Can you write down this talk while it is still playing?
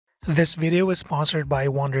This video is sponsored by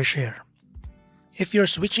Wondershare. If you're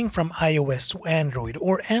switching from iOS to Android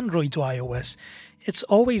or Android to iOS, it's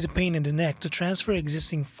always a pain in the neck to transfer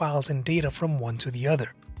existing files and data from one to the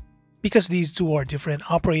other. Because these two are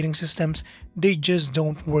different operating systems, they just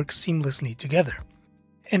don't work seamlessly together.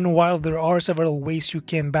 And while there are several ways you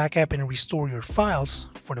can backup and restore your files,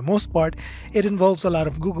 for the most part, it involves a lot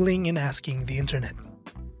of Googling and asking the internet.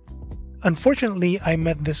 Unfortunately, I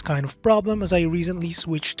met this kind of problem as I recently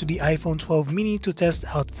switched to the iPhone 12 mini to test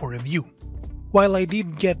out for review. While I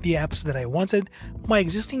did get the apps that I wanted, my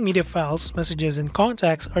existing media files, messages, and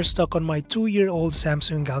contacts are stuck on my 2-year-old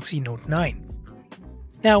Samsung Galaxy Note 9.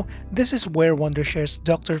 Now, this is where Wondershare's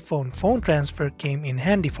Dr.Fone Phone Transfer came in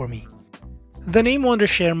handy for me. The name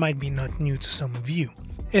Wondershare might be not new to some of you.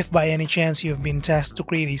 If by any chance you have been tasked to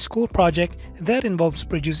create a school project that involves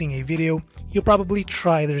producing a video, you probably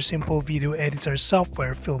try their simple video editor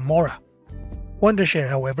software Filmora. Wondershare,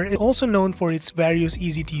 however, is also known for its various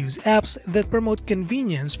easy-to-use apps that promote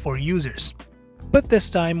convenience for users. But this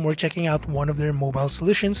time, we're checking out one of their mobile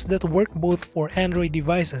solutions that work both for Android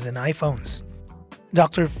devices and iPhones.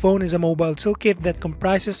 DrFone is a mobile toolkit that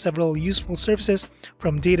comprises several useful services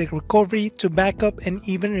from data recovery to backup and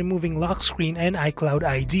even removing lock screen and iCloud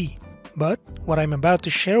ID. But what I'm about to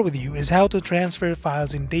share with you is how to transfer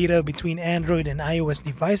files and data between Android and iOS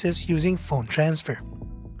devices using phone transfer.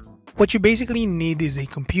 What you basically need is a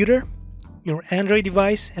computer, your Android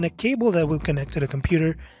device, and a cable that will connect to the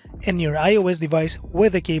computer, and your iOS device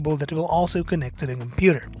with a cable that will also connect to the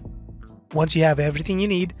computer. Once you have everything you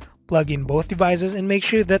need, plug in both devices and make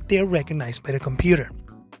sure that they are recognized by the computer.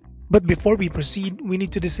 But before we proceed, we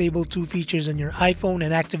need to disable two features on your iPhone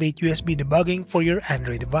and activate USB Debugging for your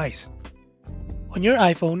Android device. On your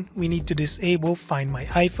iPhone, we need to disable Find My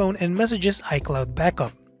iPhone and Messages iCloud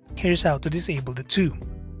Backup. Here's how to disable the two.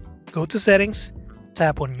 Go to Settings,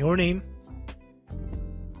 tap on Your Name,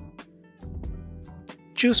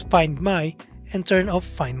 choose Find My, and turn off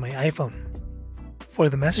Find My iPhone. For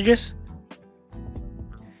the messages,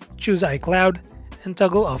 choose iCloud and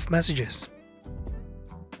toggle off Messages.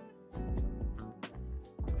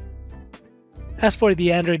 As for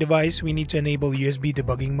the Android device, we need to enable USB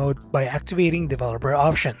debugging mode by activating developer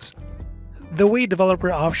options. The way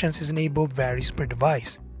developer options is enabled varies per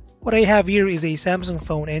device. What I have here is a Samsung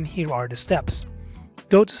phone and here are the steps.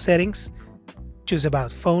 Go to Settings, choose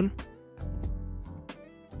About Phone,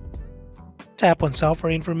 tap on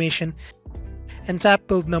Software Information, and tap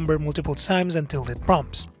Build Number multiple times until it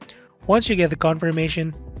prompts. Once you get the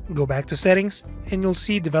confirmation, go back to Settings and you'll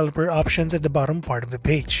see Developer Options at the bottom part of the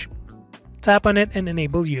page. Tap on it and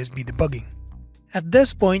enable USB debugging. At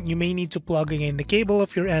this point, you may need to plug in the cable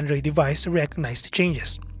of your Android device to recognize the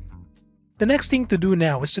changes. The next thing to do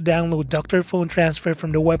now is to download DrFone Transfer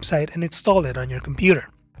from the website and install it on your computer.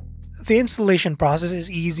 The installation process is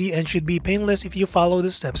easy and should be painless if you follow the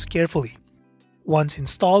steps carefully. Once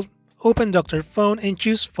installed, open DrFone and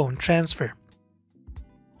choose Phone Transfer.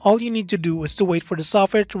 All you need to do is to wait for the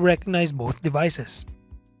software to recognize both devices.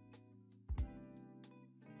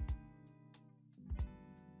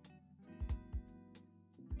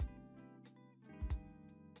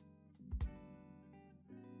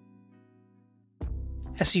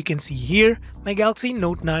 As you can see here, my Galaxy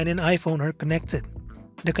Note 9 and iPhone are connected.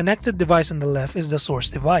 The connected device on the left is the source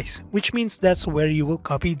device, which means that's where you will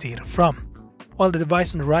copy data from, while the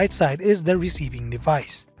device on the right side is the receiving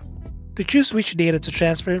device. To choose which data to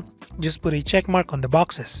transfer, just put a check mark on the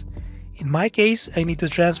boxes. In my case, I need to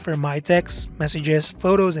transfer my texts, messages,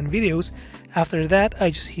 photos, and videos. After that,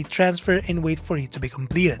 I just hit transfer and wait for it to be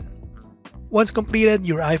completed. Once completed,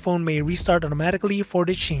 your iPhone may restart automatically for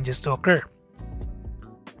the changes to occur.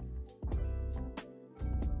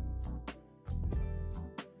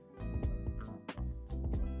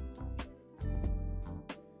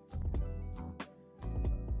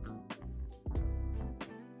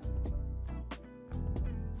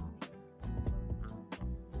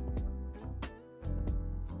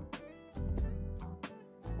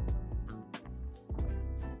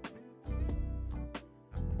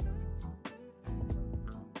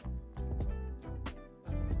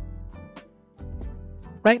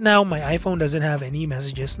 Right now, my iPhone doesn't have any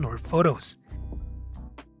messages nor photos.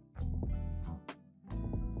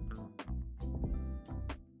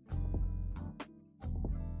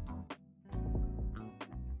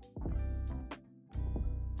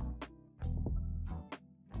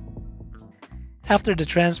 After the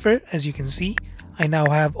transfer, as you can see, I now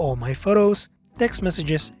have all my photos, text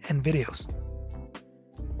messages, and videos.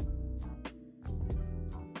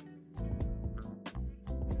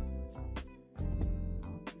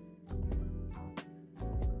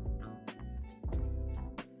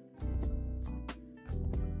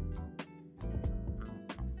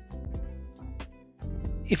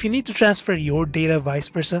 If you need to transfer your data vice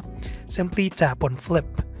versa, simply tap on flip.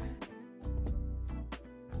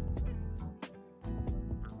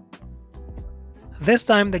 This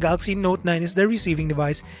time, the Galaxy Note 9 is the receiving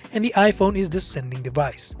device and the iPhone is the sending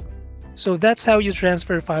device. So that's how you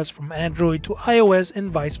transfer files from Android to iOS and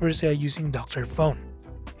vice versa using Dr.Fone.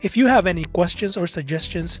 If you have any questions or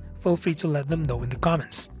suggestions, feel free to let them know in the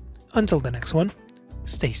comments. Until the next one,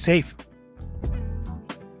 stay safe.